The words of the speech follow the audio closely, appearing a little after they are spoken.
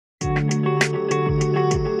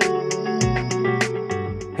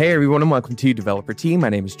Hey everyone, and welcome to Developer Team. My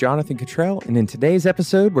name is Jonathan Cottrell, and in today's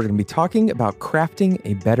episode, we're going to be talking about crafting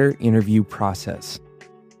a better interview process.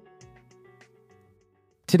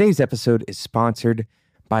 Today's episode is sponsored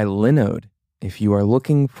by Linode. If you are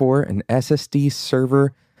looking for an SSD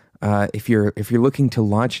server, if you're looking to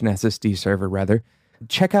launch an SSD server, rather,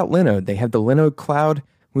 check out Linode. They have the Linode Cloud.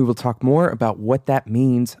 We will talk more about what that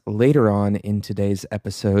means later on in today's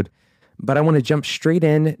episode. But I want to jump straight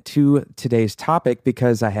in to today's topic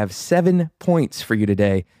because I have 7 points for you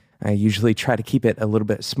today. I usually try to keep it a little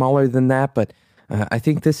bit smaller than that, but I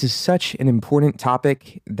think this is such an important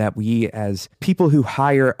topic that we, as people who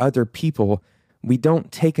hire other people, we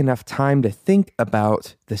don't take enough time to think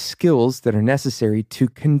about the skills that are necessary to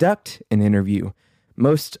conduct an interview.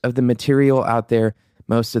 Most of the material out there,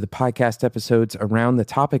 most of the podcast episodes around the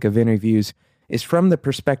topic of interviews is from the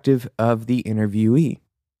perspective of the interviewee.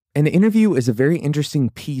 An interview is a very interesting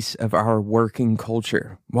piece of our working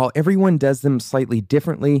culture. While everyone does them slightly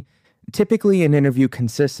differently, typically an interview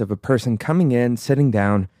consists of a person coming in, sitting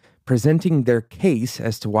down, presenting their case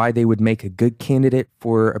as to why they would make a good candidate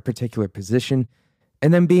for a particular position,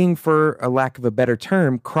 and then being, for a lack of a better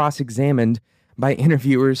term, cross-examined by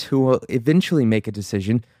interviewers who will eventually make a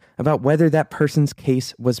decision about whether that person's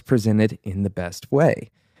case was presented in the best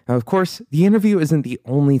way. Now, of course, the interview isn't the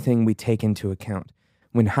only thing we take into account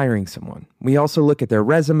when hiring someone. We also look at their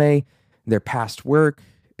resume, their past work,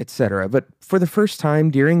 etc. But for the first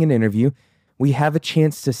time during an interview, we have a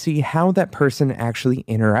chance to see how that person actually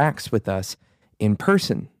interacts with us in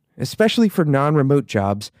person, especially for non-remote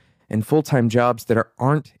jobs and full-time jobs that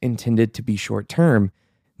aren't intended to be short-term.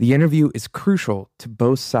 The interview is crucial to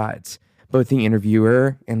both sides, both the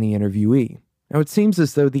interviewer and the interviewee. Now, it seems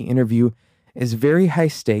as though the interview is very high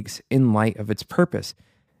stakes in light of its purpose.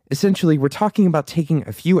 Essentially, we're talking about taking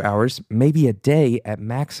a few hours, maybe a day at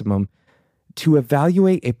maximum, to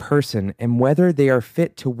evaluate a person and whether they are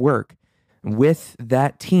fit to work with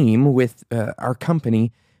that team, with our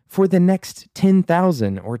company, for the next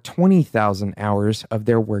 10,000 or 20,000 hours of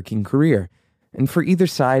their working career. And for either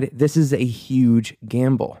side, this is a huge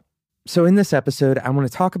gamble. So in this episode, I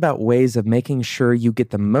want to talk about ways of making sure you get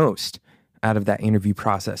the most out of that interview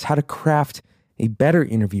process, how to craft a better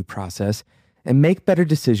interview process, and make better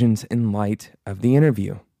decisions in light of the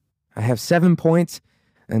interview. I have 7 points,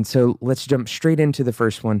 and so let's jump straight into the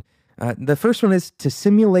first one. The first one is to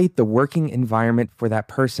simulate the working environment for that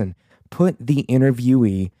person. Put the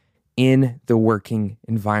interviewee in the working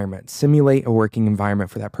environment. Simulate a working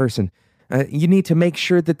environment for that person. You need to make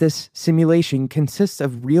sure that this simulation consists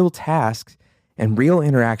of real tasks and real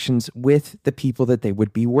interactions with the people that they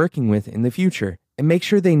would be working with in the future. And make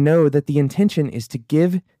sure they know that the intention is to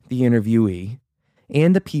give the interviewee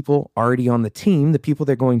and the people already on the team, the people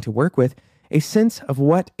they're going to work with, a sense of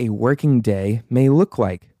what a working day may look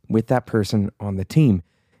like with that person on the team.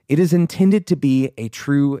 It is intended to be a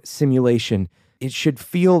true simulation. It should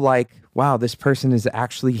feel like, wow, this person is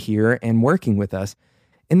actually here and working with us.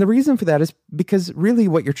 And the reason for that is because really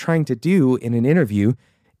what you're trying to do in an interview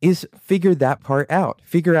is figure that part out.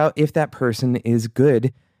 Figure out if that person is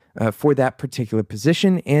good for that particular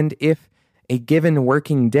position and if a given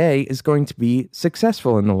working day is going to be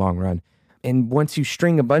successful in the long run. And once you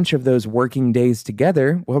string a bunch of those working days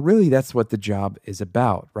together, well, really that's what the job is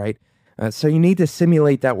about, right? So you need to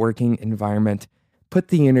simulate that working environment, put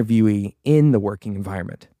the interviewee in the working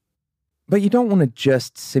environment. But you don't want to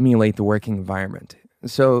just simulate the working environment.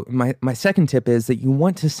 So my second tip is that you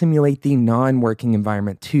want to simulate the non-working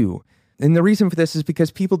environment too. And the reason for this is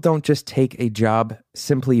because people don't just take a job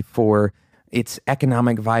simply for its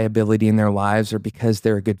economic viability in their lives or because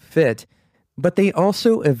they're a good fit, but they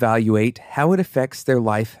also evaluate how it affects their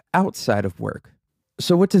life outside of work.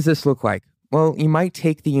 So what does this look like? Well, you might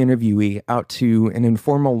take the interviewee out to an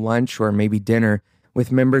informal lunch or maybe dinner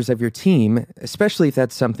with members of your team, especially if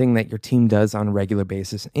that's something that your team does on a regular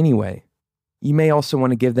basis anyway. You may also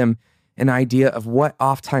want to give them an idea of what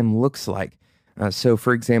off time looks like. So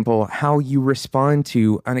for example, how you respond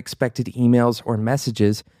to unexpected emails or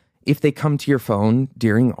messages if they come to your phone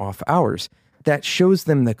during off hours. That shows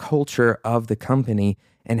them the culture of the company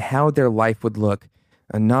and how their life would look,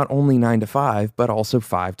 not only 9 to 5, but also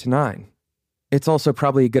 5 to 9. It's also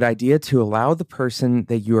probably a good idea to allow the person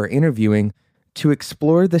that you are interviewing to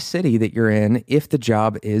explore the city that you're in if the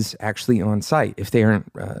job is actually on site, if they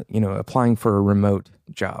aren't applying for a remote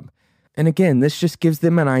job. And again, this just gives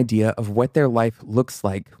them an idea of what their life looks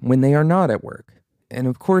like when they are not at work. And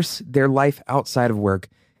of course, their life outside of work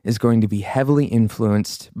is going to be heavily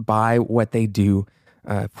influenced by what they do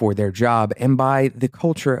for their job and by the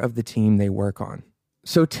culture of the team they work on.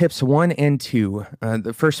 So tips 1 and 2,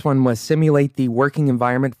 the first one was simulate the working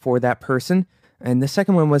environment for that person. And the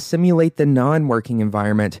second one was simulate the non-working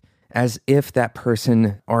environment as if that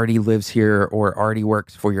person already lives here or already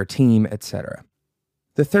works for your team, etc.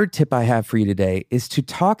 The third tip I have for you today is to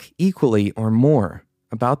talk equally or more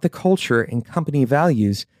about the culture and company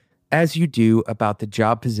values as you do about the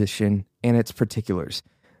job position and its particulars.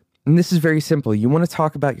 And this is very simple. You want to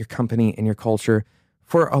talk about your company and your culture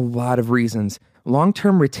for a lot of reasons.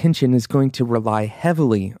 Long-term retention is going to rely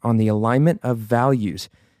heavily on the alignment of values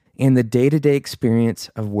and the day-to-day experience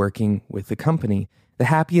of working with the company. The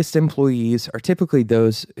happiest employees are typically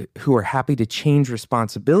those who are happy to change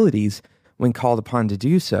responsibilities when called upon to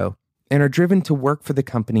do so and are driven to work for the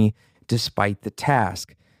company despite the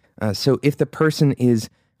task. So if the person is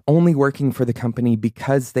only working for the company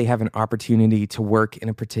because they have an opportunity to work in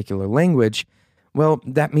a particular language, well,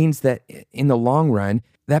 that means that in the long run,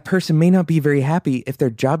 that person may not be very happy if their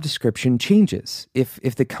job description changes, if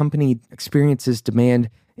the company experiences demand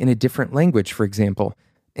in a different language, for example.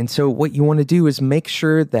 And so what you want to do is make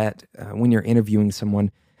sure that when you're interviewing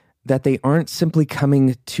someone, that they aren't simply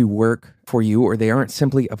coming to work for you, or they aren't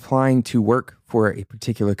simply applying to work for a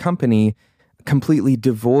particular company completely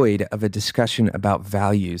devoid of a discussion about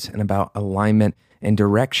values and about alignment and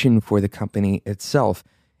direction for the company itself.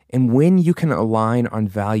 And when you can align on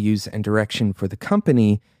values and direction for the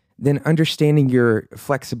company, then understanding your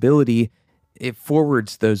flexibility, it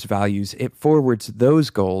forwards those values, it forwards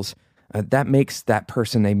those goals. That makes that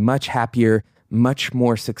person a much happier, much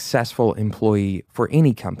more successful employee for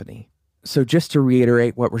any company. So just to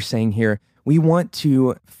reiterate what we're saying here, we want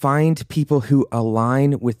to find people who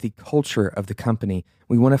align with the culture of the company.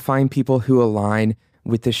 We want to find people who align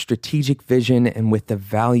with the strategic vision and with the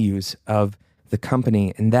values of the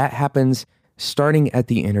company. And that happens starting at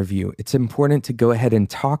the interview. It's important to go ahead and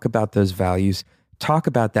talk about those values, talk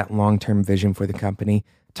about that long-term vision for the company,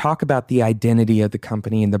 talk about the identity of the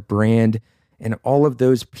company and the brand and all of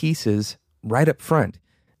those pieces right up front.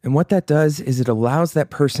 And what that does is it allows that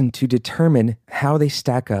person to determine how they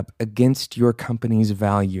stack up against your company's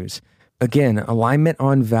values. Again, alignment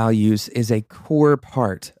on values is a core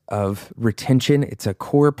part of retention. It's a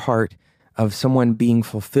core part of someone being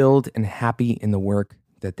fulfilled and happy in the work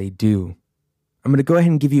that they do. I'm going to go ahead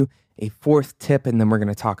and give you a fourth tip, and then we're going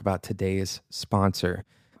to talk about today's sponsor.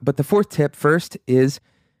 But the fourth tip first is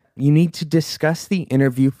you need to discuss the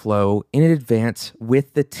interview flow in advance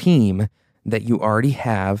with the team that you already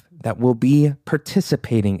have that will be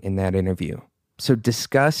participating in that interview. So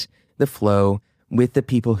discuss the flow with the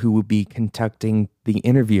people who will be conducting the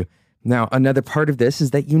interview. Now, another part of this is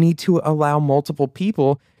that you need to allow multiple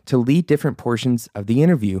people to lead different portions of the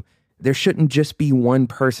interview. There shouldn't just be one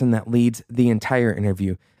person that leads the entire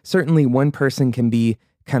interview. Certainly one person can be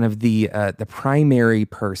kind of the primary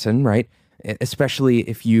person, right? Especially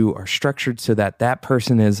if you are structured so that that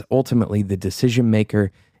person is ultimately the decision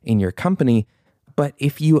maker in your company. But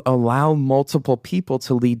if you allow multiple people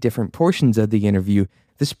to lead different portions of the interview,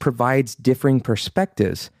 this provides differing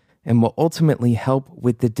perspectives and will ultimately help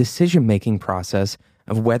with the decision-making process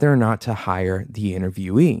of whether or not to hire the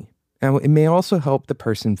interviewee. Now, it may also help the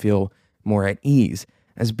person feel more at ease,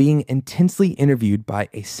 as being intensely interviewed by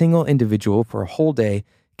a single individual for a whole day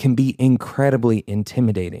can be incredibly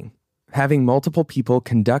intimidating. Having multiple people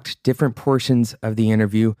conduct different portions of the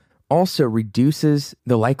interview also reduces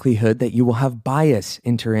the likelihood that you will have bias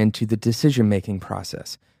enter into the decision-making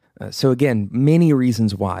process. So again, many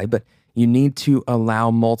reasons why, but you need to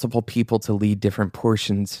allow multiple people to lead different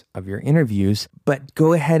portions of your interviews, but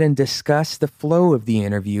go ahead and discuss the flow of the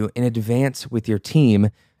interview in advance with your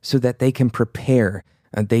team so that they can prepare.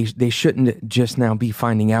 They shouldn't just now be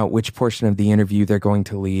finding out which portion of the interview they're going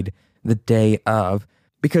to lead the day of,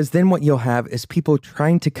 because then what you'll have is people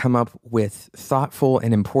trying to come up with thoughtful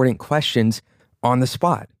and important questions on the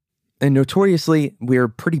spot. And notoriously, we're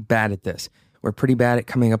pretty bad at this. We're pretty bad at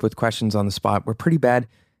coming up with questions on the spot. We're pretty bad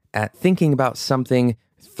at thinking about something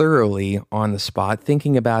thoroughly on the spot,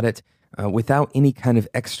 thinking about it without any kind of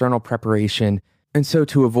external preparation. And so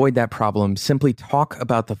to avoid that problem, simply talk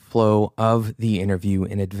about the flow of the interview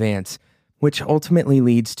in advance, which ultimately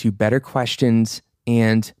leads to better questions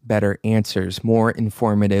and better answers, more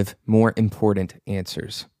informative, more important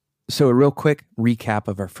answers. So a real quick recap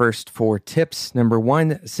of our first 4 tips. Number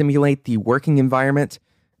 1, simulate the working environment.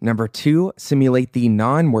 Number 2, simulate the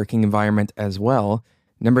non-working environment as well.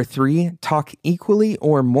 Number 3, talk equally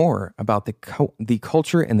or more about the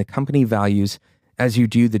culture and the company values as you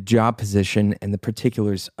do the job position and the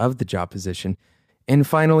particulars of the job position. And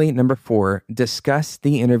finally, number 4, discuss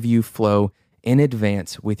the interview flow in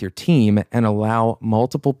advance with your team and allow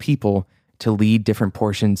multiple people to lead different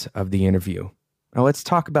portions of the interview. Now let's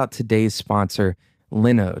talk about today's sponsor,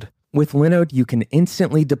 Linode. With Linode, you can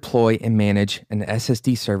instantly deploy and manage an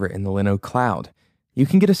SSD server in the Linode cloud. You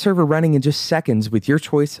can get a server running in just seconds with your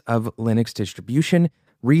choice of Linux distribution,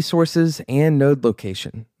 resources, and node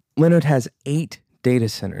location. Linode has 8 data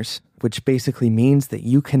centers, which basically means that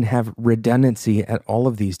you can have redundancy at all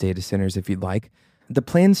of these data centers if you'd like. The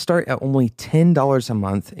plans start at only $10 a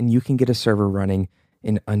month, and you can get a server running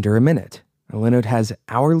in under a minute. Linode has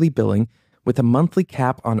hourly billing with a monthly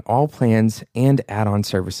cap on all plans and add-on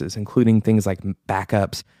services, including things like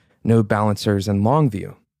backups, node balancers, and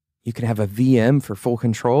Longview. You can have a VM for full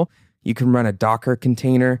control. You can run a Docker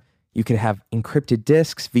container. You could have encrypted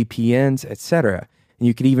disks, VPNs, etc. And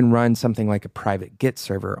you could even run something like a private Git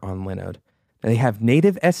server on Linode. Now, they have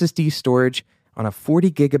native SSD storage on a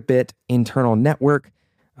 40 gigabit internal network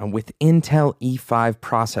with Intel E5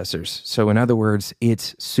 processors. So in other words,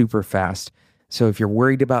 it's super fast. So if you're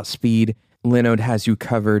worried about speed, Linode has you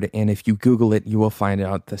covered, and if you Google it, you will find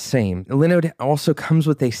out the same. Linode also comes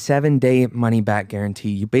with a 7-day money-back guarantee.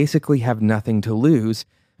 You basically have nothing to lose,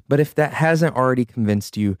 but if that hasn't already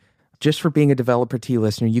convinced you, just for being a Developer Tea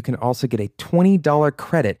listener, you can also get a $20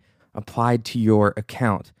 credit applied to your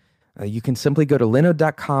account. You can simply go to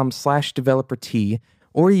linode.com/developertea,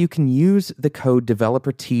 or you can use the code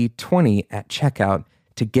DeveloperTea20 at checkout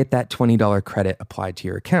to get that $20 credit applied to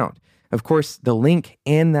your account. Of course, the link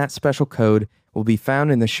and that special code will be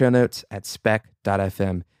found in the show notes at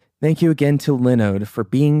spec.fm. Thank you again to Linode for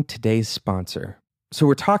being today's sponsor. So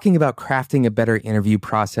we're talking about crafting a better interview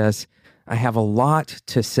process. I have a lot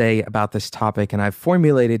to say about this topic, and I've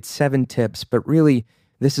formulated 7 tips, but really,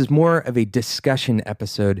 this is more of a discussion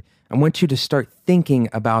episode. I want you to start thinking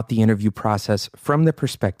about the interview process from the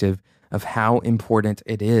perspective of how important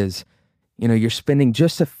it is. You know, you're spending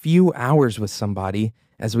just a few hours with somebody.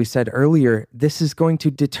 As we said earlier, this is going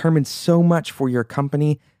to determine so much for your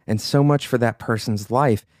company and so much for that person's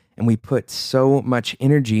life. And we put so much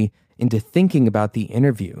energy into thinking about the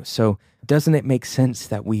interview. So doesn't it make sense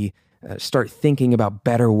that we start thinking about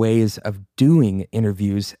better ways of doing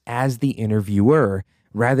interviews as the interviewer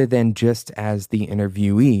rather than just as the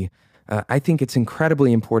interviewee? I think it's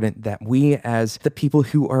incredibly important that we, as the people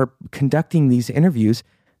who are conducting these interviews,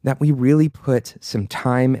 that we really put some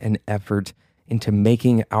time and effort into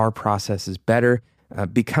making our processes better,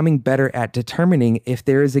 becoming better at determining if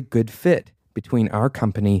there is a good fit between our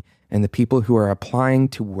company and the people who are applying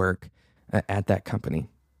to work at that company.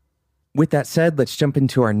 With that said, let's jump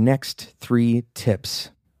into our next 3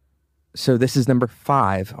 tips. So this is number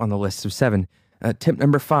 5 on the list of 7. Tip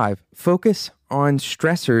number 5, focus on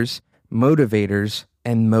stressors, motivators,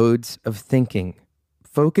 and modes of thinking.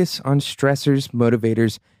 Focus on stressors,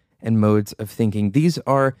 motivators, and modes of thinking. These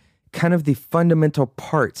are kind of the fundamental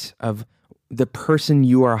parts of the person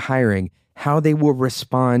you are hiring, how they will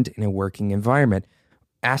respond in a working environment.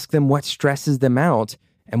 Ask them what stresses them out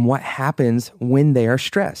and what happens when they are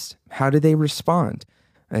stressed. How do they respond?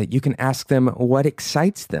 You can ask them what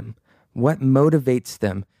excites them, what motivates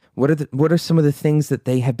them, what are some of the things that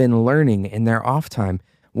they have been learning in their off time,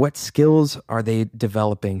 what skills are they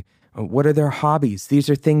developing, what are their hobbies. These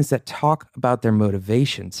are things that talk about their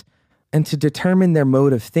motivations. And to determine their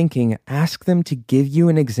mode of thinking, ask them to give you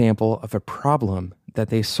an example of a problem that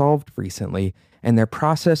they solved recently and their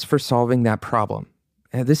process for solving that problem.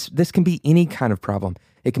 And this can be any kind of problem.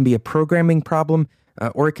 It can be a programming problem,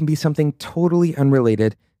 or it can be something totally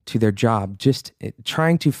unrelated to their job. Just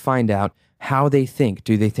trying to find out how they think.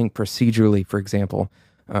 Do they think procedurally, for example?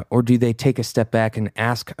 Or do they take a step back and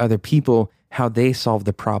ask other people how they solve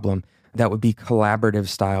the problem? That would be collaborative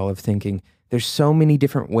style of thinking. There's so many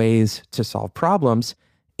different ways to solve problems,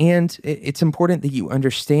 and it's important that you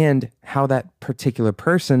understand how that particular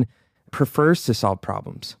person prefers to solve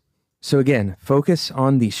problems. So again, focus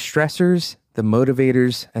on the stressors, the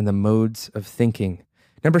motivators, and the modes of thinking.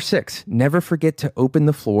 Number 6, never forget to open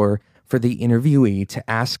the floor for the interviewee to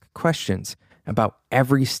ask questions about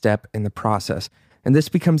every step in the process. And this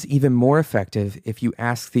becomes even more effective if you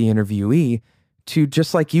ask the interviewee to,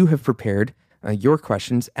 just like you have prepared your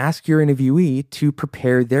questions, ask your interviewee to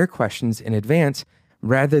prepare their questions in advance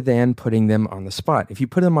rather than putting them on the spot. If you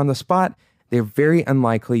put them on the spot, they're very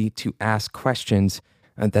unlikely to ask questions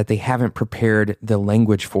that they haven't prepared the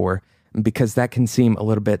language for, because that can seem a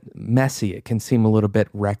little bit messy. It can seem a little bit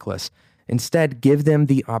reckless. Instead, give them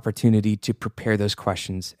the opportunity to prepare those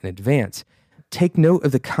questions in advance. Take note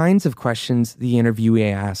of the kinds of questions the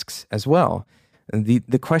interviewee asks as well.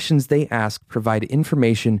 The questions they ask provide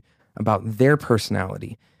information about their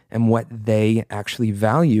personality and what they actually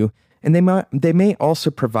value, And they may also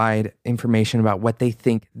provide information about what they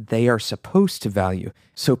think they are supposed to value.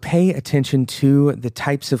 So pay attention to the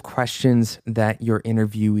types of questions that your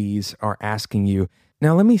interviewees are asking you.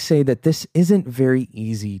 Now, let me say that this isn't very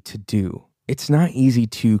easy to do. It's not easy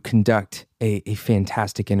to conduct a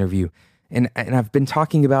fantastic interview. And I've been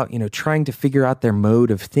talking about, trying to figure out their mode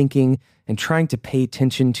of thinking and trying to pay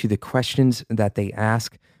attention to the questions that they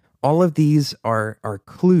ask. All of these are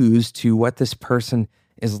clues to what this person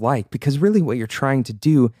is like, because really what you're trying to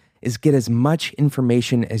do is get as much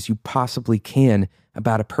information as you possibly can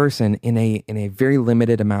about a person in a very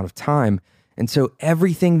limited amount of time. And so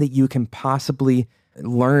everything that you can possibly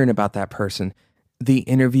learn about that person, the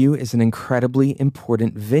interview is an incredibly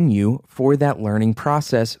important venue for that learning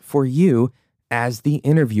process for you as the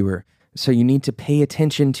interviewer. So you need to pay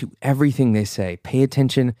attention to everything they say. Pay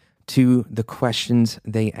attention to the questions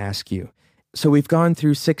they ask you. So we've gone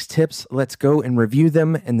through 6 tips. Let's go and review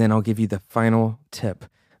them, and then I'll give you the final tip.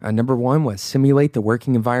 Number 1 was simulate the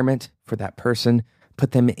working environment for that person.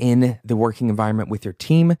 Put them in the working environment with your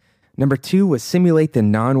team. Number 2 was simulate the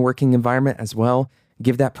non-working environment as well.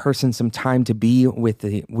 Give that person some time to be with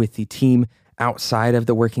the team outside of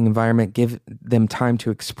the working environment. Give them time to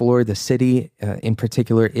explore the city, in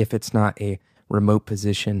particular if it's not a remote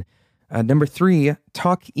position. Number 3,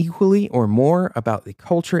 talk equally or more about the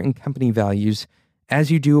culture and company values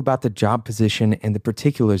as you do about the job position and the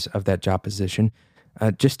particulars of that job position.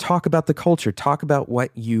 Just talk about the culture. Talk about what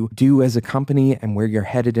you do as a company and where you're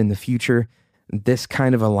headed in the future. This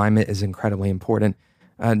kind of alignment is incredibly important.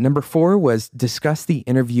 Number 4 was discuss the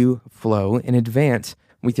interview flow in advance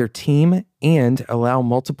with your team and allow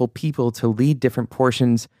multiple people to lead different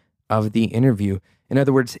portions of the interview. In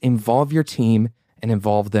other words, involve your team and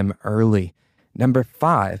involve them early. Number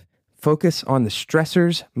 5, focus on the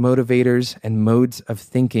stressors, motivators, and modes of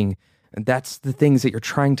thinking. And that's the things that you're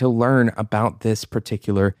trying to learn about this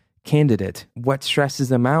particular candidate. What stresses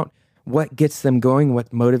them out? What gets them going?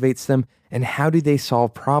 What motivates them? And how do they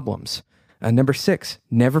solve problems? Number 6,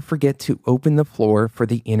 never forget to open the floor for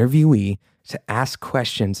the interviewee to ask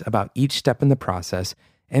questions about each step in the process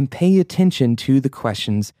and pay attention to the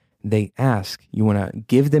questions they ask. You want to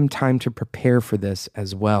give them time to prepare for this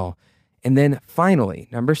as well. And then finally,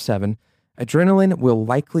 number 7, adrenaline will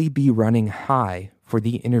likely be running high for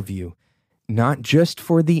the interview, not just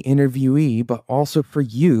for the interviewee, but also for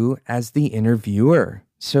you as the interviewer.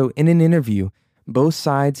 So in an interview, both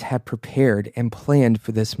sides have prepared and planned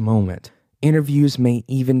for this moment. Interviews may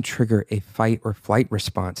even trigger a fight or flight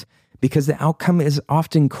response because the outcome is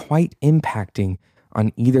often quite impacting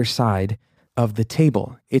on either side of the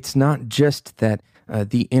table. It's not just that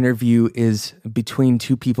the interview is between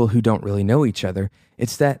two people who don't really know each other.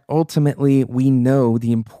 It's that ultimately we know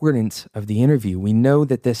the importance of the interview. We know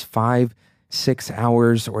that this 5-6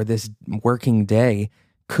 hours or this working day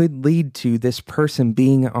could lead to this person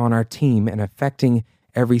being on our team and affecting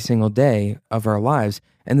every single day of our lives.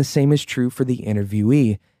 And the same is true for the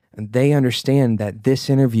interviewee. They understand that this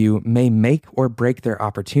interview may make or break their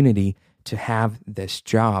opportunity to have this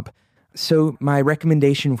job. So my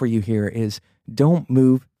recommendation for you here is don't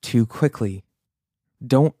move too quickly.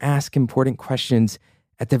 Don't ask important questions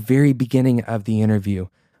at the very beginning of the interview.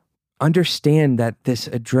 Understand that this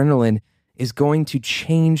adrenaline is going to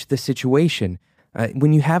change the situation.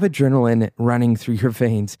 When you have adrenaline running through your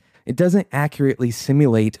veins, it doesn't accurately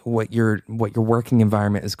simulate what your working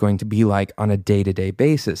environment is going to be like on a day-to-day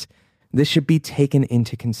basis. This should be taken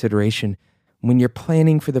into consideration when you're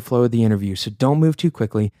planning for the flow of the interview. So don't move too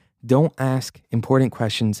quickly. Don't ask important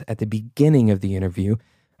questions at the beginning of the interview.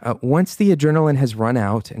 Once the adrenaline has run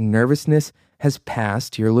out and nervousness has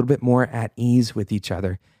passed, you're a little bit more at ease with each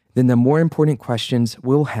other, then the more important questions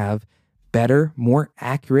will have better, more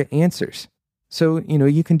accurate answers. So,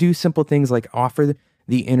 you can do simple things like offer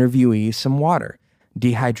the interviewee some water.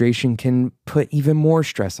 Dehydration can put even more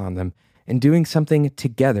stress on them. And doing something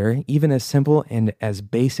together, even as simple and as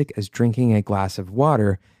basic as drinking a glass of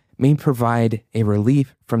water, may provide a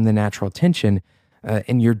relief from the natural tension,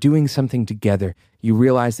 and you're doing something together. You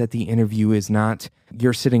realize that the interview is not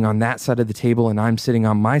you're sitting on that side of the table and I'm sitting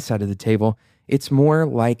on my side of the table. It's more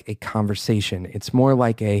like a conversation. It's more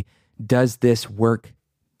like a, does this work?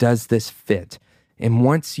 Does this fit? And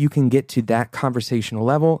once you can get to that conversational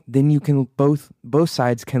level, then you can both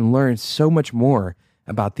sides can learn so much more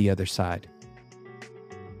about the other side.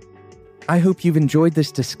 I hope you've enjoyed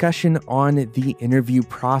this discussion on the interview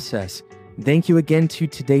process. Thank you again to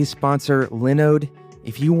today's sponsor, Linode.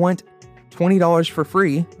 If you want $20 for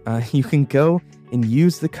free, you can go and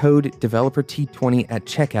use the code DeveloperT20 at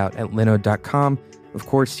checkout at linode.com. Of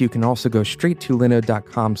course, you can also go straight to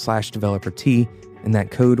linode.com/developerT and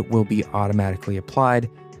that code will be automatically applied.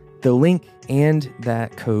 The link and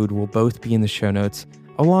that code will both be in the show notes,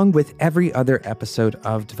 along with every other episode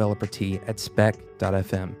of Developer Tea at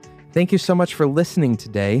spec.fm. Thank you so much for listening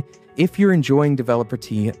today. If you're enjoying Developer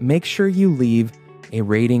Tea, make sure you leave a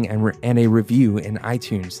rating and a review in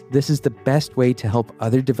iTunes. This is the best way to help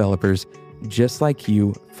other developers just like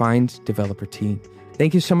you find Developer Tea.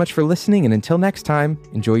 Thank you so much for listening, and until next time,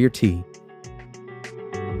 enjoy your tea.